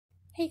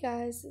Hey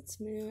guys, it's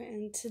Moo,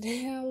 and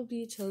today I will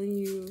be telling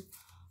you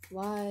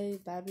why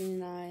Babby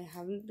and I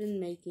haven't been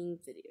making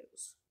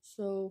videos.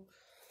 So,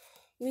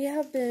 we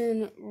have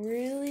been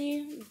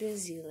really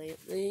busy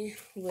lately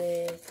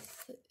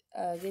with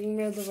getting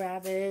rid of the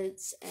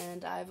rabbits,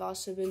 and I've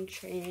also been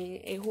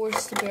training a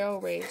horse to barrel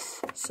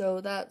race.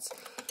 So, that's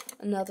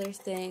another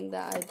thing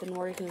that I've been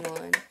working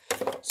on.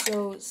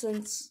 So,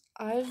 since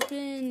I've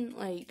been,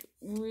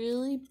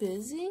 really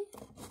busy,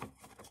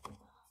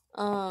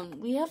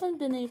 we haven't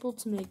been able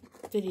to make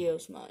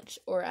videos much,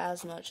 or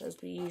as much as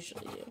we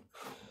usually do.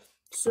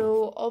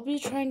 So, I'll be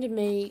trying to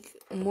make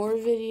more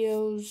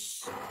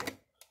videos,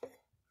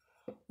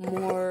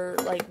 more,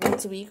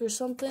 once a week or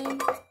something.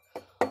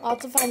 I'll have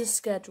to find a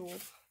schedule,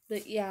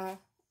 but yeah,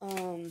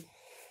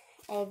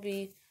 I'll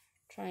be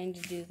trying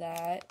to do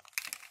that.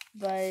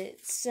 But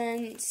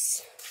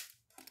since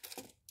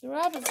the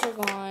rabbits are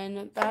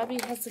gone, Babby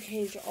has the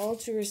cage all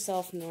to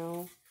herself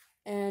now.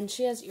 And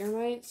she has ear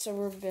mites, so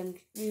we've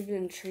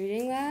been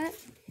treating that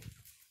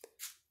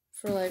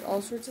for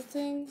all sorts of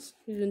things.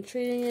 We've been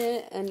treating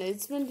it, and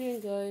it's been doing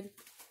good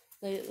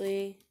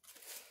lately.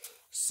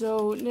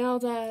 So now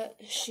that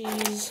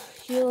she's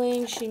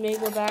healing, she may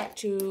go back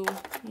to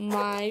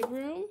my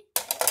room.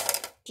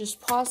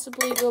 Just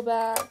possibly go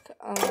back.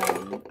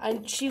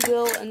 She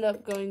will end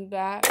up going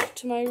back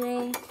to my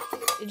room.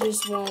 It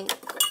just won't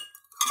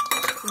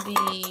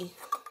be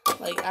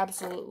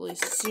absolutely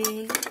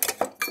soon.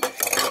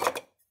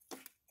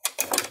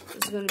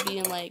 It's gonna be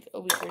in a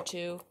week or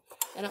two,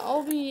 and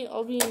I'll be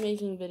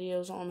making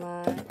videos on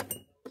that.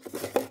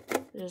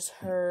 Just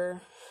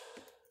her,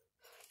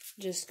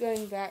 just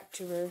going back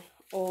to her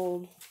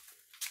old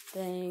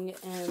thing,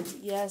 and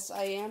yes,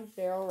 I am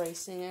barrel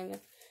racing in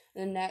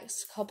the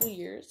next couple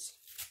years.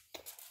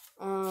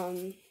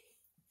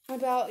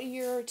 About a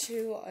year or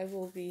two, I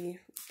will be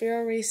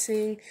barrel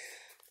racing,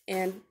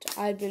 and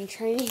I've been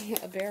training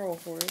a barrel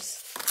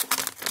horse.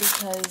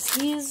 Because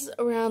he's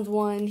around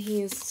one,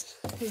 his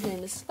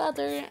name is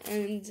Feather,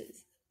 and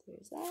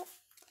there's that.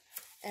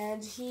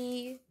 And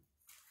he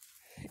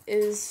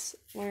is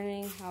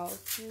learning how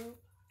to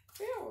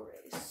barrel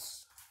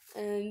race.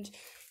 And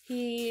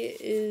he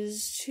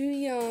is too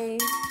young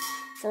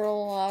for a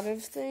lot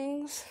of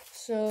things,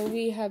 so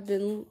we have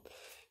been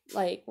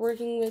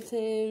working with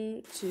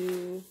him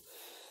to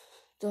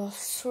those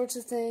sorts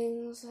of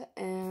things,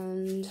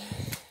 and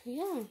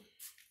yeah.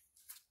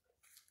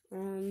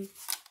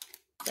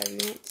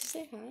 Babby wants to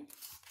say hi.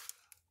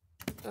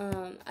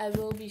 I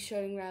will be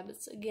showing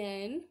rabbits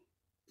again,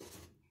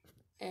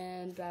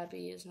 and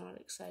Babby is not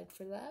excited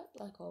for that,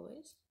 like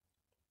always.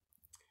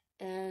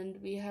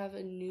 And we have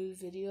a new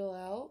video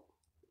out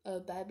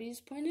of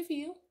Babby's point of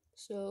view,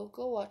 so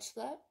go watch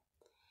that.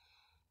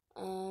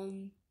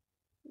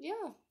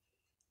 Yeah.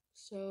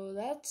 So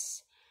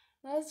that's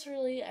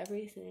really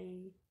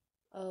everything.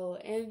 Oh,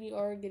 and we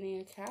are getting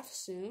a calf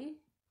soon.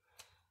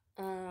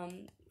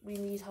 We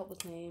need help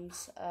with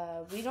names.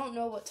 We don't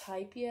know what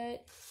type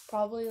yet.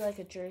 Probably a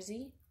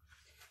Jersey.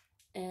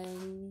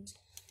 And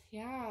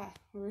yeah,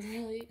 we're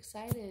really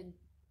excited.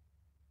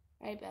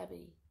 Right,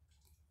 Babby?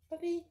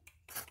 Babby?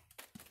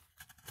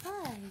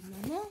 Hi,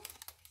 Mama.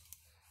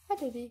 Hi,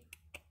 baby.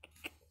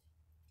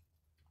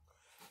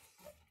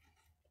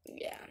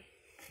 Yeah.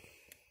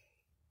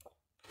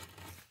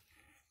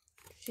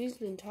 She's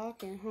been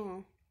talking,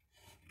 huh?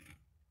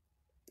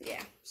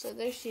 Yeah, so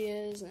there she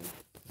is, and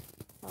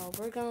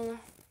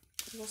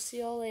we'll see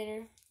y'all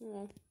later.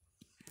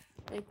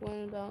 Make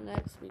one about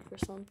next week or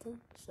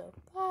something. So,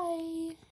 bye.